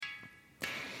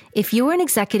If you're an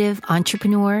executive,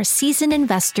 entrepreneur, seasoned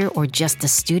investor, or just a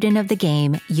student of the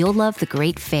game, you'll love The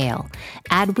Great Fail,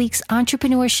 Adweek's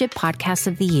entrepreneurship podcast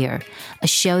of the year, a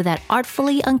show that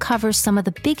artfully uncovers some of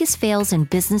the biggest fails in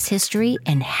business history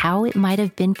and how it might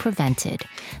have been prevented.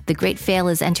 The Great Fail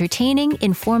is entertaining,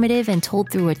 informative, and told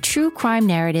through a true crime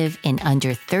narrative in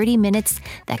under 30 minutes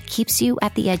that keeps you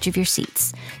at the edge of your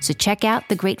seats. So check out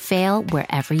The Great Fail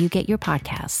wherever you get your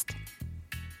podcast.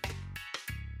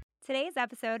 Today's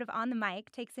episode of On the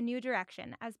Mic takes a new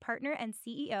direction as partner and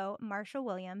CEO Marsha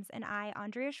Williams and I,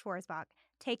 Andrea Schwarzbach,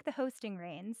 take the hosting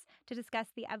reins to discuss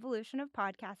the evolution of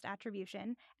podcast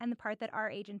attribution and the part that our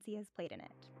agency has played in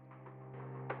it.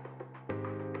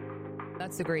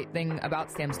 That's the great thing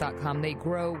about Stamps.com. They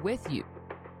grow with you.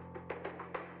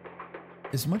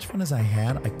 As much fun as I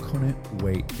had, I couldn't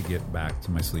wait to get back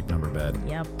to my Sleep Number bed.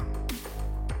 Yep.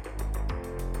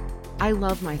 I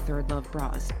love my Third Love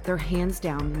bras. They're hands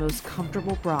down the most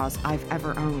comfortable bras I've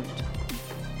ever owned.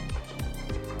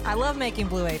 I love making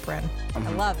Blue Apron.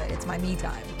 I love it. It's my me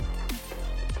time.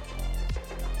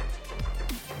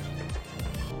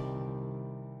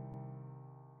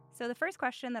 So the first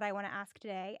question that I want to ask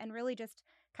today, and really just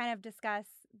kind of discuss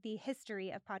the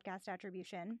history of podcast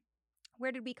attribution.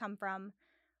 Where did we come from?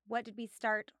 What did we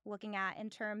start looking at in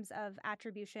terms of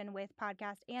attribution with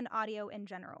podcast and audio in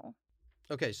general?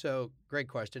 Okay, so great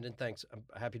question, and thanks. I'm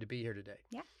happy to be here today.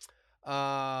 Yeah.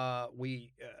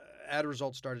 Ad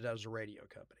Results started out as a radio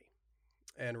company,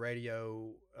 and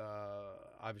radio,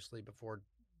 obviously before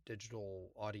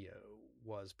digital audio,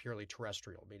 was purely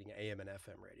terrestrial, meaning AM and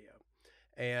FM radio.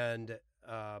 And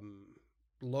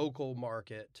local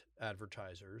market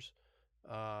advertisers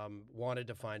wanted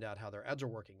to find out how their ads are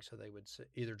working. So they would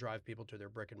either drive people to their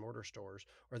brick and mortar stores,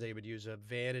 or they would use a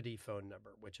vanity phone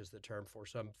number, which is the term for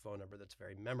some phone number that's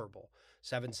very memorable,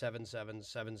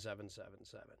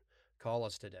 777-7777. Call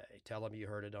us today. Tell them you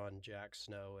heard it on Jack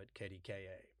Snow at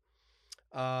KDKA.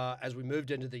 As we moved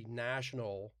into the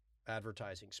national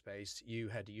advertising space, you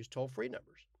had to use toll-free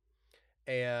numbers.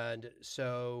 And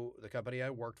so the company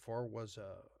I worked for was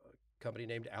a company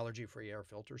named Allergy Free Air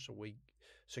Filter. So we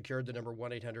secured the number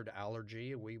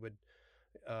 1-800-ALLERGY, and we would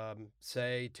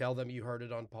tell them you heard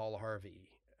it on Paul Harvey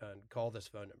and call this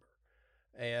phone number.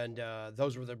 And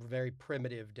those were the very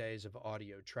primitive days of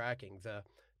audio tracking. The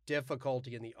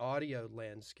difficulty in the audio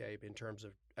landscape in terms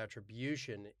of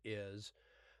attribution is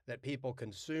that people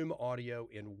consume audio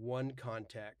in one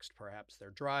context. Perhaps they're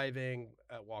driving,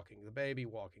 walking the baby,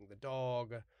 walking the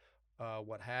dog,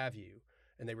 what have you.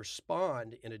 And they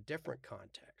respond in a different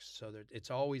context. So that it's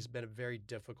always been a very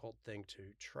difficult thing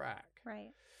to track.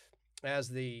 Right. As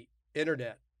the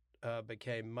internet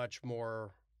became much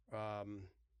more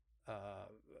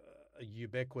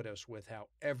ubiquitous with how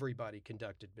everybody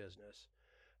conducted business,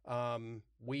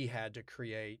 we had to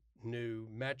create new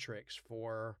metrics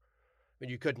for. I mean,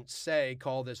 you couldn't say,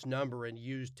 call this number and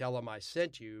tell them I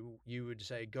sent you. You would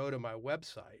say, go to my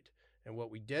website. And what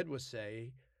we did was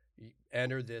say,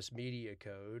 enter this media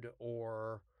code,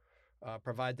 or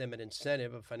provide them an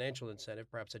incentive, a financial incentive,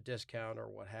 perhaps a discount or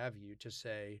what have you, to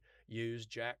say, use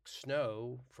Jack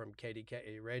Snow from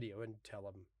KDKA Radio and tell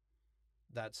them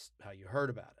that's how you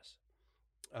heard about us.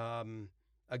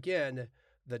 Again,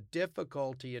 the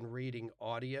difficulty in reading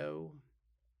audio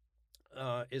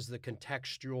is the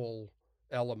contextual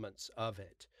elements of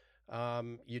it.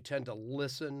 You tend to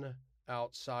listen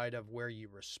outside of where you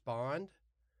respond.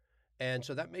 And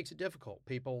so that makes it difficult.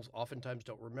 People oftentimes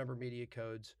don't remember media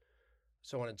codes,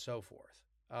 so on and so forth.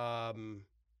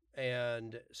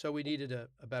 And so we needed a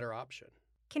better option.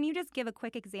 Can you just give a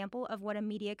quick example of what a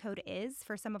media code is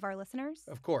for some of our listeners?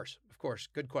 Of course.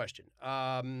 Good question.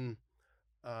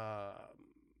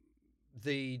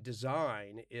 The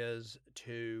design is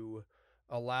to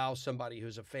allow somebody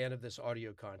who's a fan of this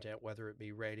audio content, whether it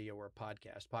be radio or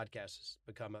podcast. Podcast has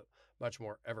become a much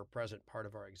more ever-present part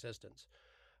of our existence.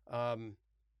 A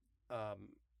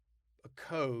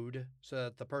code so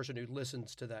that the person who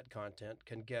listens to that content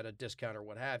can get a discount or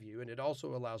what have you. And it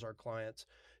also allows our clients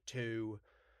to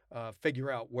figure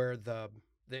out where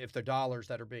if the dollars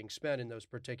that are being spent in those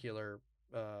particular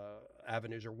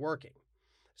avenues are working.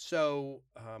 So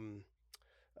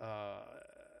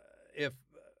if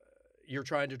you're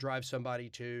trying to drive somebody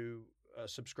to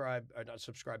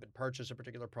purchase a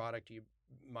particular product, you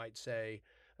might say,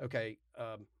 okay,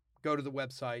 go to the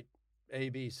website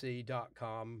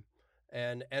abc.com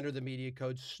and enter the media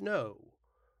code SNOW,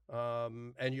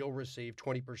 and you'll receive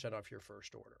 20% off your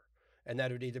first order. And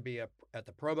that would either be at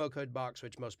the promo code box,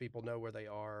 which most people know where they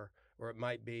are, or it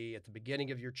might be at the beginning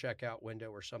of your checkout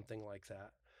window or something like that.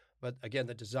 But again,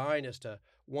 the design is to,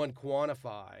 one,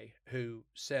 quantify who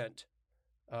sent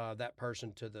that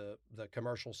person to the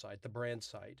commercial site, the brand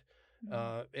site,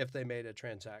 if they made a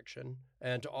transaction,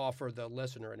 and to offer the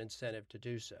listener an incentive to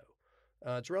do so.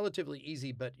 It's relatively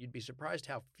easy, but you'd be surprised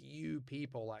how few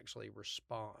people actually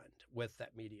respond with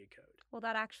that media code. Well,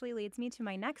 that actually leads me to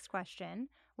my next question,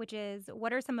 which is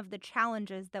what are some of the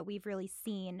challenges that we've really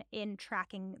seen in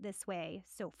tracking this way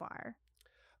so far?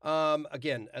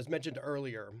 Again, as mentioned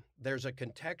earlier, there's a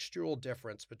contextual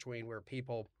difference between where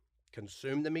people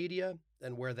consume the media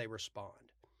and where they respond.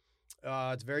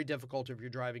 It's very difficult if you're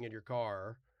driving in your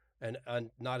car and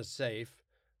not as safe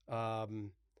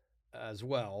as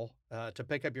well to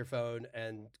pick up your phone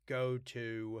and go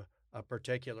to a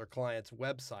particular client's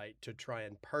website to try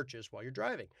and purchase while you're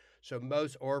driving. So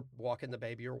or walking the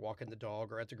baby or walking the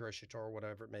dog or at the grocery store or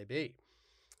whatever it may be.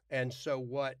 And so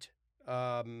what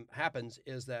happens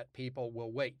is that people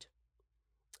will wait.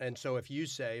 And so if you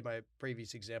say, my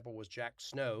previous example was Jack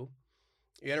Snow,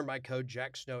 you enter my code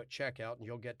Jack Snow at checkout and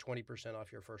you'll get 20%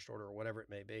 off your first order or whatever it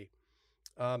may be.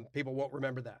 People won't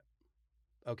remember that.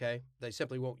 Okay. They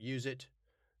simply won't use it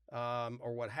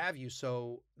or what have you.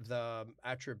 So the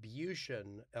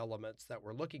attribution elements that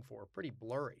we're looking for are pretty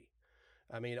blurry.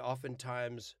 I mean,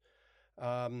 oftentimes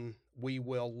we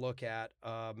will look at,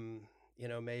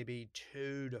 maybe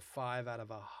 2 to 5 out of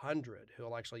 100 who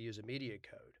will actually use a media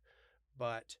code.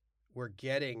 But we're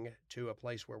getting to a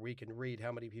place where we can read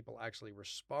how many people actually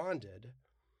responded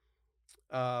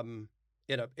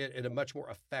in a much more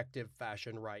effective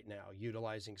fashion right now,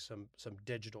 utilizing some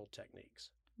digital techniques.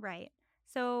 Right.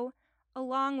 So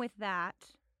along with that,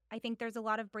 I think there's a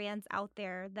lot of brands out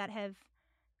there that have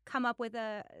come up with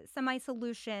a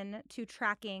semi-solution to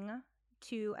tracking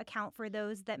to account for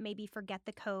those that maybe forget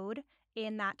the code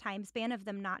in that time span of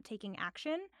them not taking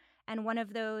action. And one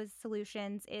of those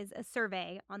solutions is a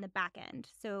survey on the back end.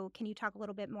 So can you talk a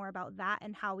little bit more about that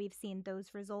and how we've seen those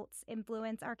results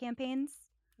influence our campaigns?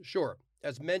 Sure.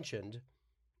 As mentioned,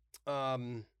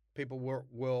 people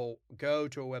will go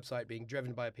to a website being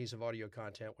driven by a piece of audio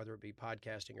content, whether it be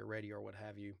podcasting or radio or what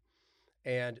have you,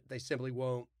 and they simply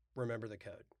won't remember the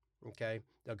code. Okay?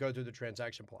 They'll go through the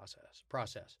transaction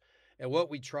process. And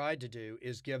what we tried to do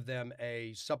is give them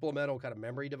a supplemental kind of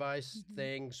memory device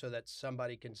thing so that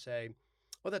somebody can say,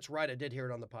 well, that's right, I did hear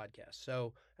it on the podcast.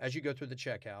 So as you go through the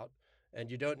checkout,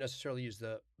 and you don't necessarily use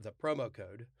the promo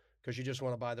code because you just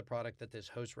want to buy the product that this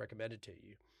host recommended to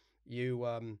you,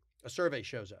 a survey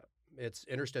shows up. It's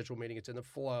interstitial, meaning it's in the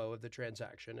flow of the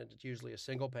transaction, and it's usually a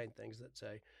single pane things that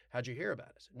say, how'd you hear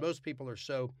about us? And most people are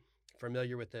so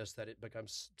familiar with this that it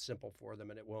becomes simple for them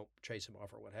and it won't chase them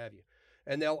off or what have you.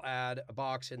 And they'll add a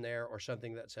box in there or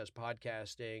something that says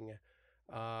podcasting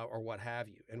or what have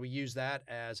you. And we use that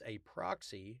as a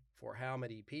proxy for how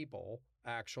many people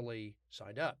actually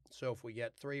signed up. So if we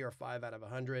get 3 or 5 out of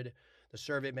 100, the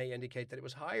survey may indicate that it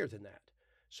was higher than that.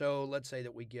 So let's say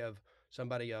that we give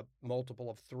somebody a multiple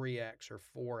of 3x or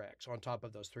 4x on top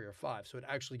of those 3 or 5. So it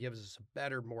actually gives us a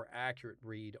better, more accurate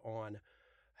read on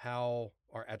how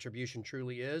our attribution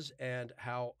truly is and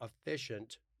how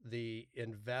efficient the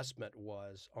investment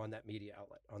was on that media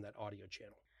outlet, on that audio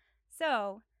channel.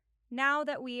 So now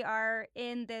that we are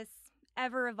in this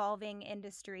ever-evolving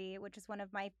industry, which is one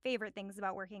of my favorite things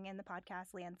about working in the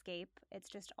podcast landscape, it's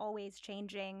just always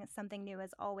changing. Something new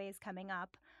is always coming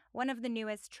up. One of the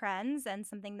newest trends and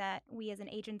something that we as an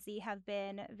agency have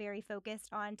been very focused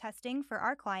on testing for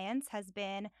our clients has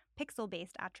been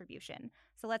pixel-based attribution.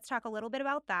 So let's talk a little bit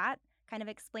about that. Kind of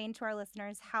explain to our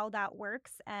listeners how that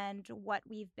works and what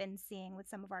we've been seeing with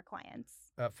some of our clients.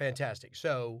 Fantastic.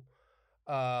 So,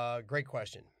 great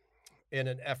question. In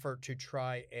an effort to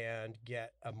try and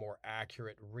get a more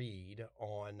accurate read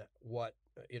on what,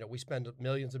 we spend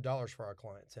millions of dollars for our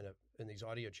clients in these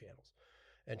audio channels,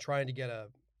 and trying to get a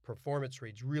performance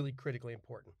read is really critically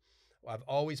important. I've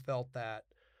always felt that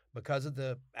because of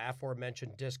the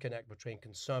aforementioned disconnect between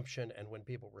consumption and when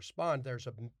people respond, there's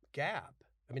a gap.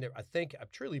 I mean, I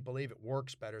truly believe it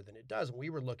works better than it does. And we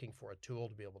were looking for a tool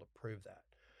to be able to prove that.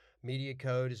 Media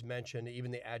code is mentioned.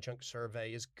 Even the adjunct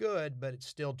survey is good, but it's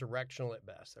still directional at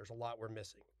best. There's a lot we're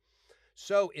missing.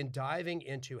 So in diving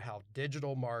into how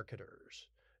digital marketers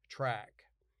track,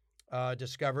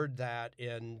 discovered that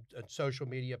in social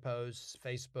media posts,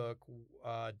 Facebook,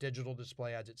 digital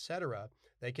display ads, et cetera,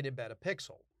 they can embed a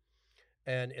pixel.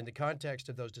 And in the context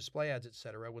of those display ads, et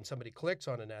cetera, when somebody clicks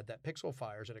on an ad, that pixel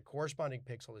fires and a corresponding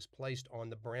pixel is placed on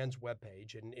the brand's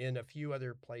webpage and in a few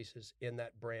other places in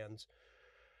that brand's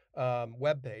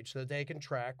webpage so that they can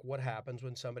track what happens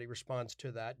when somebody responds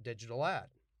to that digital ad.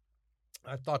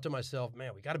 I thought to myself,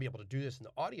 man, we got to be able to do this in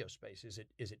the audio space. Is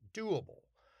it doable?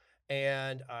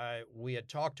 And we had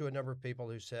talked to a number of people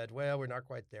who said, well, we're not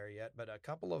quite there yet. But a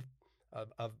couple of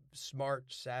smart,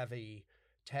 savvy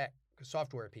tech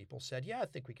software people said, yeah, I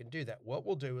think we can do that. What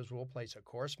we'll do is we'll place a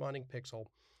corresponding pixel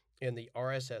in the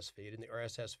RSS feed. And the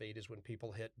RSS feed is when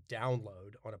people hit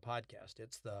download on a podcast.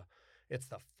 It's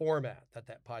the format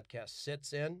that podcast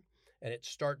sits in, and it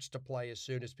starts to play as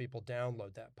soon as people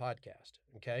download that podcast,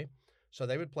 okay? So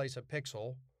they would place a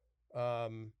pixel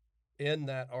in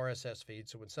that RSS feed.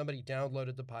 So when somebody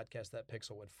downloaded the podcast, that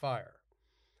pixel would fire.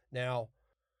 Now,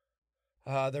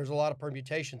 there's a lot of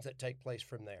permutations that take place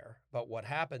from there. But what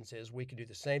happens is we can do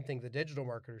the same thing the digital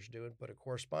marketers do and put a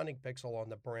corresponding pixel on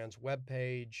the brand's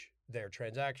webpage, their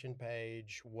transaction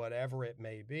page, whatever it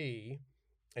may be,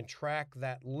 and track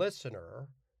that listener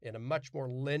in a much more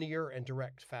linear and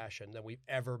direct fashion than we've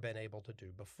ever been able to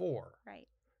do before. Right.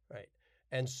 Right.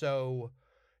 And so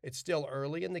it's still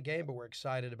early in the game, but we're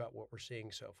excited about what we're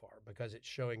seeing so far because it's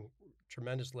showing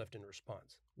tremendous lift in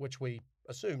response, which we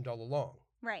assumed all along.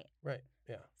 Right. Right.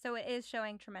 Yeah. So it is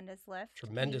showing tremendous lift.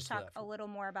 Tremendous Can you lift. talk a little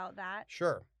more about that?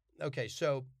 Sure. Okay.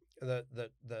 So the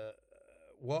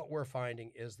what we're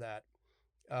finding is that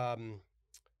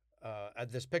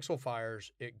at this pixel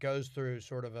fires, it goes through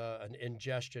sort of an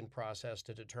ingestion process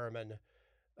to determine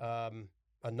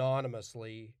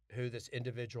anonymously who this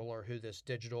individual or who this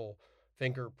digital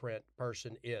fingerprint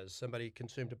person is. Somebody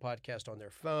consumed a podcast on their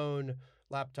phone,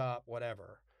 laptop,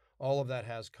 whatever. All of that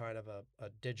has kind of a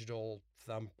digital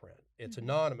thumbprint. It's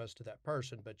anonymous to that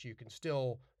person, but you can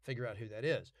still figure out who that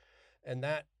is. And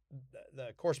that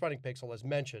the corresponding pixel, as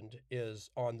mentioned, is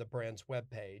on the brand's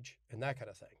webpage and that kind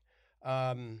of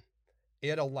thing.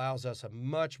 It allows us a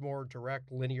much more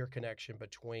direct linear connection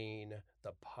between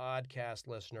the podcast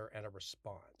listener and a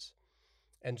response.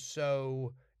 And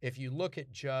so if you look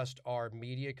at just our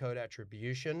media code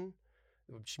attribution,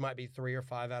 which might be 3 or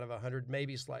 5 out of 100,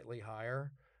 maybe slightly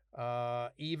higher,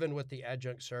 even with the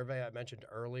adjunct survey I mentioned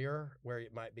earlier, where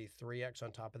it might be 3x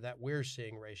on top of that, we're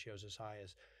seeing ratios as high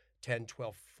as 10,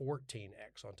 12,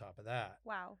 14x on top of that.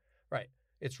 Wow. Right.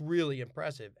 It's really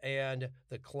impressive. And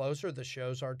the closer the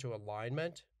shows are to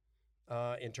alignment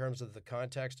in terms of the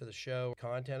context of the show,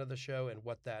 content of the show, and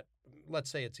what that, let's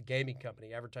say it's a gaming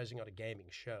company advertising on a gaming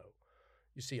show,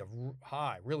 you see a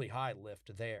really high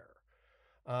lift there.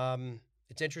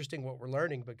 It's interesting what we're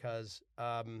learning because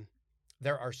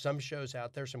there are some shows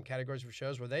out there, some categories of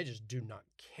shows where they just do not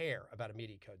care about a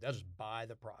media code. They'll just buy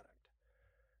the product,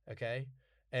 okay?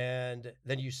 And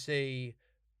then you see,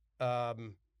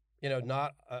 you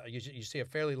see a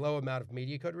fairly low amount of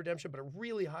media code redemption, but a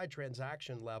really high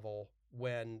transaction level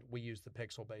when we use the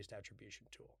pixel-based attribution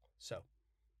tool. So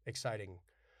exciting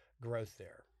growth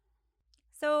there.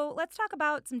 So let's talk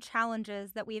about some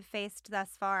challenges that we've faced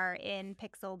thus far in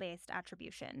pixel-based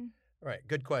attribution. All right,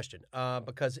 good question.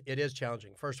 Because it is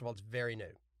challenging. First of all, it's very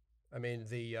new. I mean,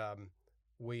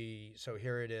 so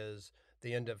here it is,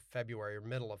 the end of February or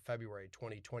middle of February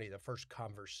 2020. The first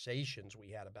conversations we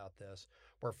had about this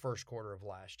were first quarter of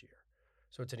last year.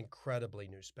 So it's an incredibly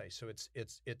new space. So it's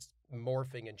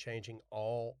morphing and changing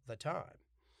all the time.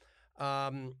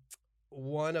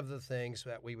 One of the things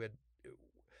that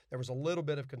there was a little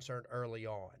bit of concern early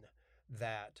on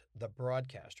that the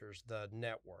broadcasters, the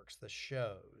networks, the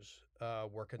shows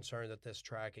were concerned that this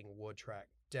tracking would track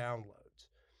downloads.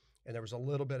 And there was a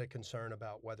little bit of concern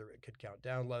about whether it could count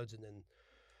downloads. And then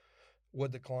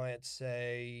would the client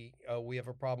say, oh, we have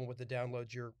a problem with the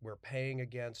downloads we're paying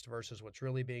against versus what's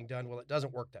really being done? Well, it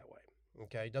doesn't work that way.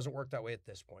 Okay. It doesn't work that way at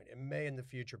this point. It may in the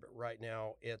future, but right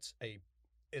now it's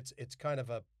kind of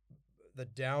the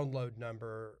download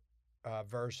number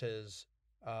versus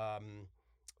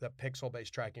the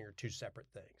pixel-based tracking are two separate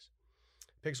things.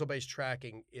 Pixel-based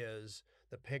tracking is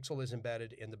the pixel is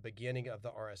embedded in the beginning of the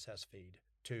RSS feed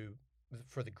to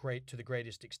the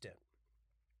greatest extent.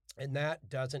 And that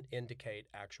doesn't indicate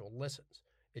actual listens.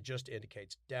 It just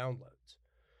indicates downloads.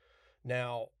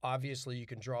 Now, obviously, you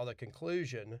can draw the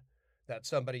conclusion that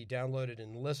somebody downloaded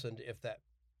and listened if the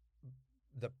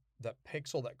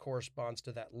pixel that corresponds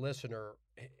to that listener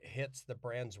hits the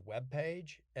brand's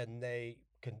webpage and they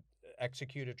can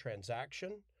execute a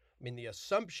transaction. I mean, the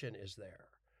assumption is there,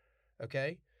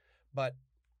 okay? But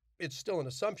it's still an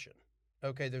assumption.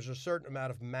 Okay, there's a certain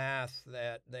amount of math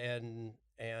and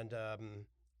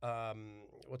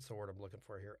what's the word I'm looking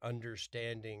for here?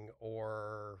 Understanding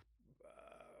or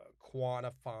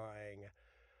quantifying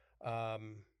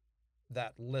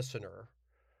that listener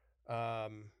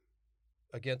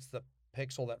against the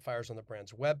pixel that fires on the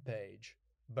brand's webpage,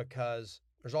 because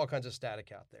there's all kinds of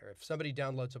static out there. If somebody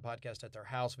downloads a podcast at their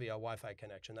house via a Wi-Fi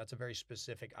connection, that's a very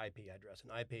specific IP address. An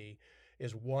IP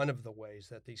is one of the ways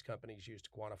that these companies use to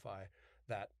quantify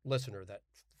that listener, that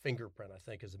fingerprint, I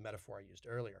think is the metaphor I used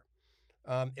earlier.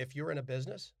 If you're in a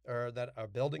business or a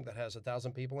building that has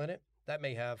 1,000 people in it, that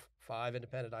may have 5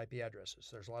 independent IP addresses.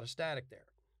 There's a lot of static there,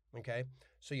 okay?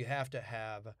 So you have to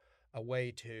have a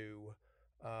way to,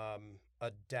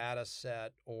 a data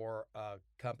set or a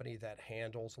company that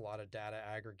handles a lot of data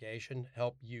aggregation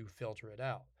help you filter it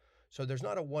out. So there's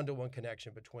not a one-to-one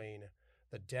connection between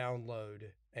the download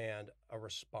and a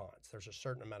response. There's a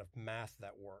certain amount of math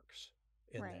that works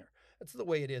in there. That's the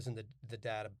way it is in the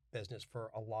data business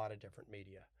for a lot of different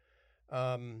media.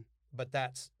 But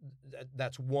that's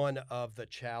one of the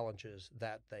challenges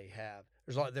that they have.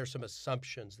 There's some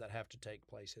assumptions that have to take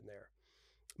place in there.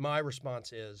 My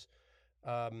response is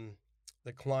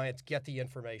the clients get the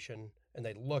information and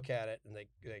they look at it and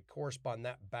they correspond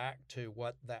that back to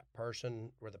what that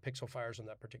person or the pixel fires on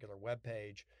that particular web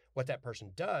page, what that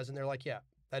person does. And they're like, yeah,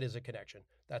 that is a connection.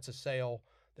 That's a sale.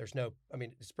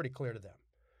 It's pretty clear to them.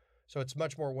 So it's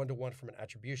much more one-to-one from an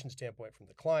attribution standpoint from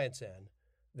the client's end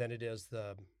than it is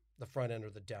the front end or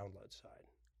the download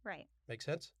side. Right. Make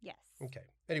sense? Yes. Okay.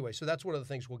 Anyway, so that's one of the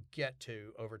things we'll get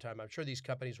to over time. I'm sure these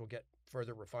companies will get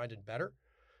further refined and better.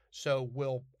 So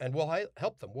we'll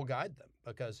help them. We'll guide them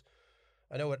because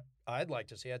I know what I'd like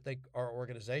to see. I think our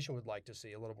organization would like to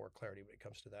see a little more clarity when it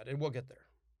comes to that, and we'll get there.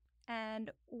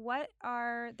 And what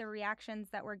are the reactions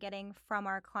that we're getting from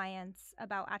our clients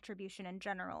about attribution in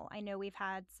general? I know we've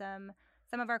had some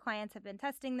of our clients have been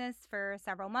testing this for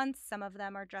several months. Some of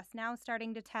them are just now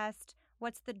starting to test.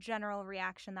 What's the general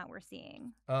reaction that we're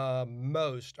seeing?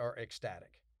 Most are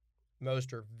ecstatic.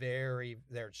 Most are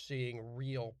they're seeing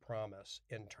real promise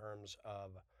in terms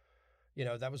of,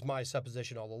 that was my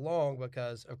supposition all along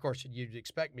because, of course, you'd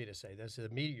expect me to say this.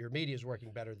 Your media is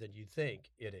working better than you think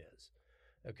it is.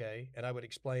 Okay. And I would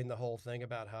explain the whole thing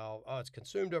about how, it's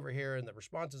consumed over here and the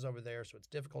response is over there. So it's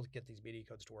difficult to get these media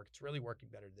codes to work. It's really working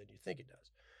better than you think it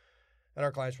does. And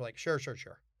our clients were like, sure.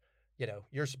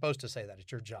 You're supposed to say that.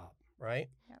 It's your job, right?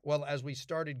 Yep. Well, as we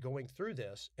started going through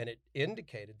this and it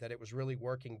indicated that it was really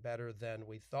working better than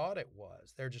we thought it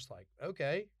was, they're just like,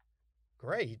 okay,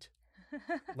 great.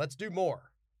 Let's do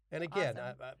more. And again,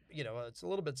 awesome. It's a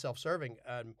little bit self-serving.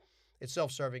 It's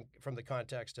self-serving from the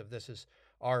context of this is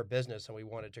our business and we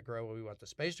want it to grow and we want the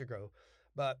space to grow.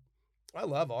 But I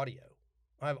love audio.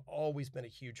 I've always been a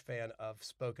huge fan of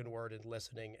spoken word and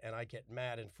listening, and I get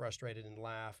mad and frustrated and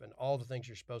laugh and all the things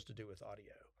you're supposed to do with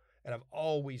audio. And I've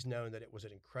always known that it was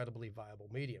an incredibly viable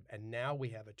medium. And now we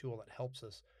have a tool that helps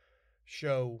us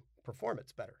show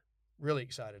performance better. Really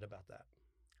excited about that.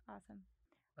 Awesome.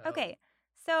 Okay.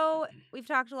 So we've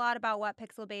talked a lot about what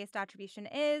pixel-based attribution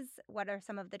is. What are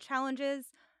some of the challenges?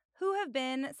 Who have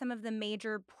been some of the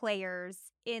major players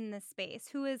in the space?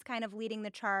 Who is kind of leading the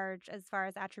charge as far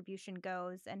as attribution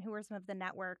goes? And who are some of the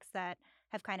networks that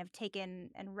have kind of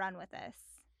taken and run with this?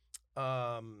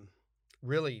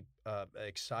 Really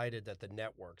excited that the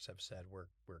networks have said we're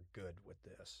good with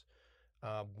this.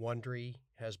 Wondery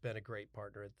has been a great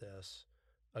partner at this.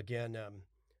 Again,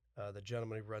 the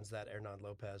gentleman who runs that, Hernan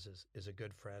Lopez, is a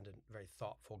good friend and very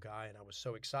thoughtful guy. And I was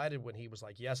so excited when he was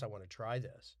like, yes, I want to try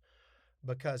this,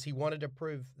 because he wanted to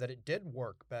prove that it did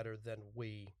work better than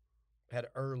we had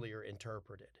earlier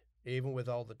interpreted, even with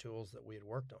all the tools that we had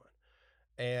worked on.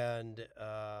 And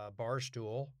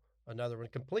Barstool, another one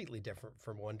completely different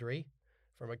from Wondery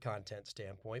from a content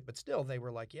standpoint, but still they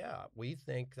were like, yeah, we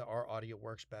think that our audio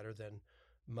works better than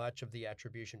much of the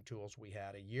attribution tools we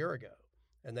had a year ago.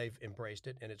 And they've embraced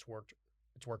it, and it's worked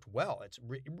well. It's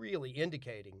really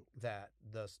indicating that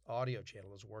the audio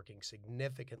channel is working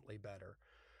significantly better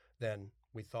than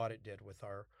we thought it did with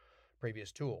our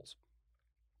previous tools.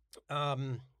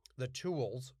 The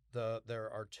tools, there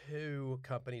are 2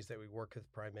 companies that we work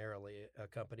with primarily, a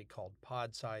company called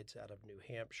Podsights out of New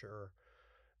Hampshire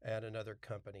and another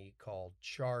company called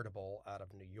Chartable out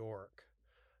of New York,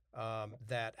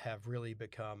 that have really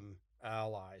become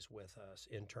allies with us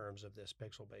in terms of this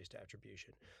pixel-based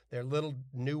attribution. They're a little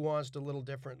nuanced, a little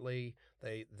differently.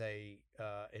 They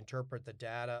interpret the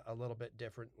data a little bit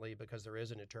differently because there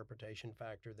is an interpretation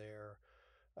factor there.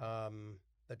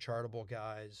 The Chartable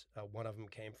guys, one of them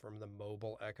came from the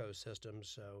mobile ecosystem,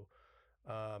 so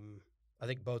I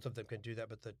think both of them can do that,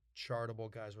 but the Chartable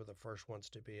guys were the first ones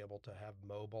to be able to have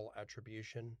mobile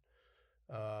attribution.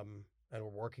 And we're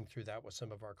working through that with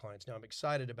some of our clients. Now, I'm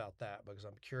excited about that because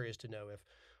I'm curious to know if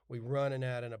we run an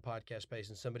ad in a podcast space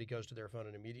and somebody goes to their phone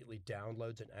and immediately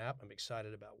downloads an app. I'm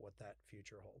excited about what that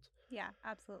future holds. Yeah,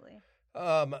 absolutely.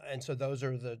 And so those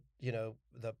are the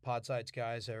Podsights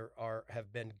guys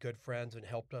have been good friends and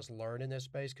helped us learn in this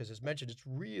space because, as mentioned, it's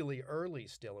really early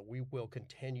still, and we will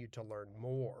continue to learn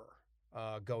more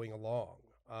going along.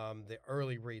 The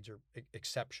early reads are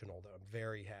exceptional, though. I'm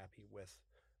very happy with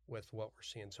what we're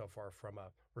seeing so far from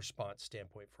a response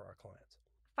standpoint for our clients.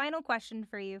 Final question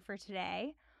for you for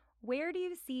today. Where do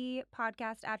you see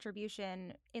podcast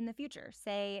attribution in the future,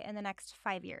 say in the next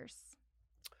 5 years?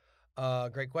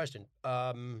 Great question.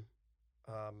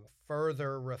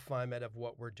 Further refinement of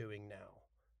what we're doing now.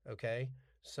 Okay.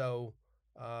 So,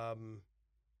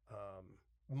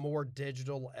 more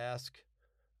digital-esque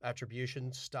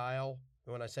attribution style.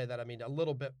 When I say that, I mean a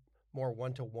little bit more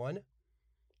one-to-one,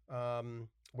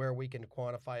 where we can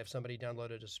quantify if somebody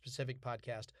downloaded a specific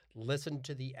podcast, listened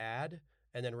to the ad,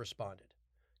 and then responded.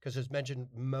 Because as mentioned,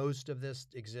 most of this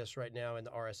exists right now in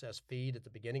the RSS feed at the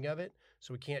beginning of it.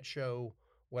 So we can't show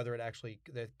whether it actually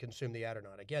they consumed the ad or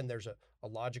not. Again, there's a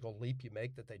logical leap you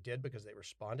make that they did because they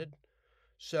responded.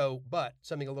 So, but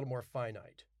something a little more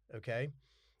finite, okay?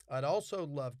 I'd also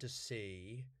love to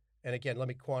see, and again, let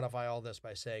me quantify all this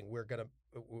by saying we're going to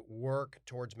work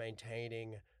towards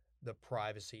maintaining the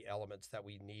privacy elements that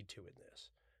we need to in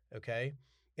this, okay?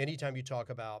 Anytime you talk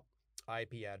about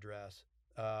IP address,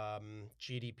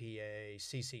 GDPR,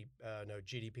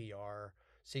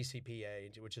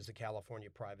 CCPA, which is the California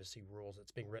privacy rules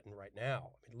that's being written right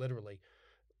now. I mean, literally,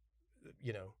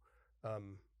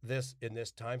 this in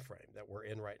this time frame that we're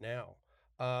in right now,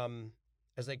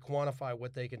 as they quantify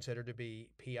what they consider to be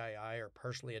PII or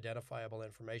personally identifiable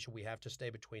information, we have to stay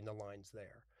between the lines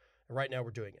there. And right now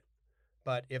we're doing it.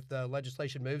 But if the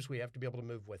legislation moves, we have to be able to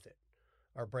move with it.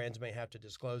 Our brands may have to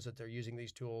disclose that they're using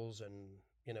these tools and,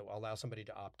 allow somebody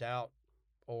to opt out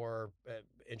or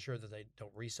ensure that they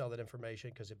don't resell that information,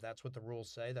 because if that's what the rules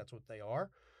say, that's what they are.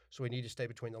 So we need to stay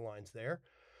between the lines there.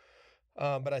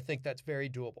 But I think that's very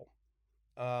doable.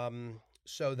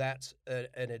 So that's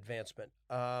an advancement.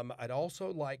 I'd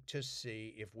also like to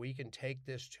see if we can take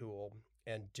this tool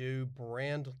and do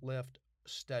brand lift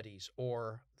studies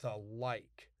or the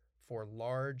like for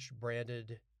large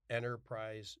branded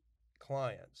enterprise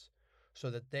clients so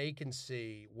that they can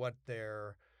see what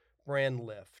their brand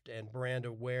lift and brand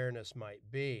awareness might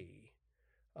be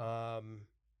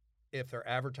if they're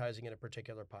advertising in a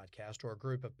particular podcast or a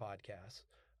group of podcasts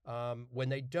when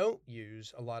they don't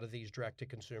use a lot of these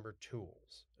direct-to-consumer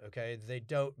tools, okay? They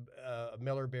don't,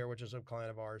 Miller Beer, which is a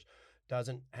client of ours,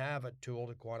 doesn't have a tool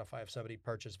to quantify if somebody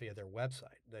purchased via their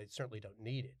website. They certainly don't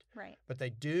need it. Right. But they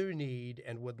do need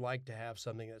and would like to have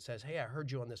something that says, hey, I heard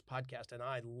you on this podcast and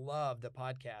I love the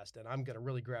podcast and I'm going to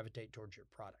really gravitate towards your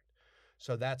product.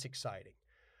 So that's exciting.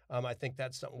 I think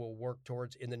that's something we'll work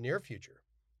towards in the near future.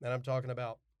 And I'm talking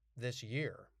about this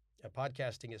year. And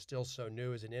podcasting is still so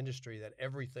new as an industry that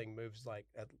everything moves like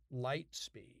at light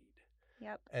speed.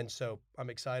 Yep. And so I'm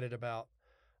excited about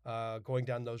going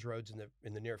down those roads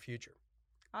in the near future.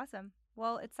 Awesome.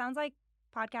 Well, it sounds like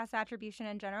podcast attribution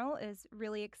in general is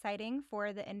really exciting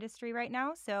for the industry right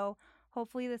now. So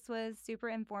hopefully this was super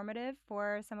informative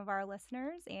for some of our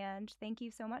listeners. And thank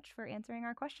you so much for answering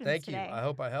our questions today. Thank you. I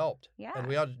hope I helped. Yeah. And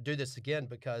we ought to do this again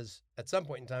because at some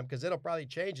point in time, because it'll probably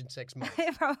change in 6 months.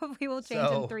 It probably will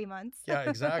change in 3 months. Yeah,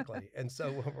 exactly. And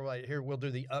so we're like, here, we'll do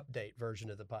the update version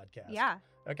of the podcast. Yeah.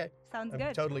 Okay. Sounds I'm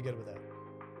good. Totally good with that.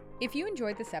 If you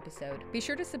enjoyed this episode, be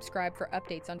sure to subscribe for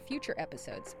updates on future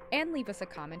episodes and leave us a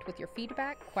comment with your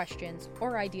feedback, questions,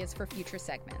 or ideas for future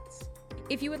segments.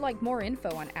 If you would like more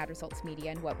info on Ad Results Media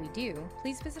and what we do,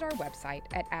 please visit our website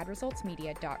at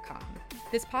adresultsmedia.com.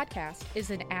 This podcast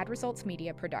is an Ad Results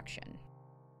Media production.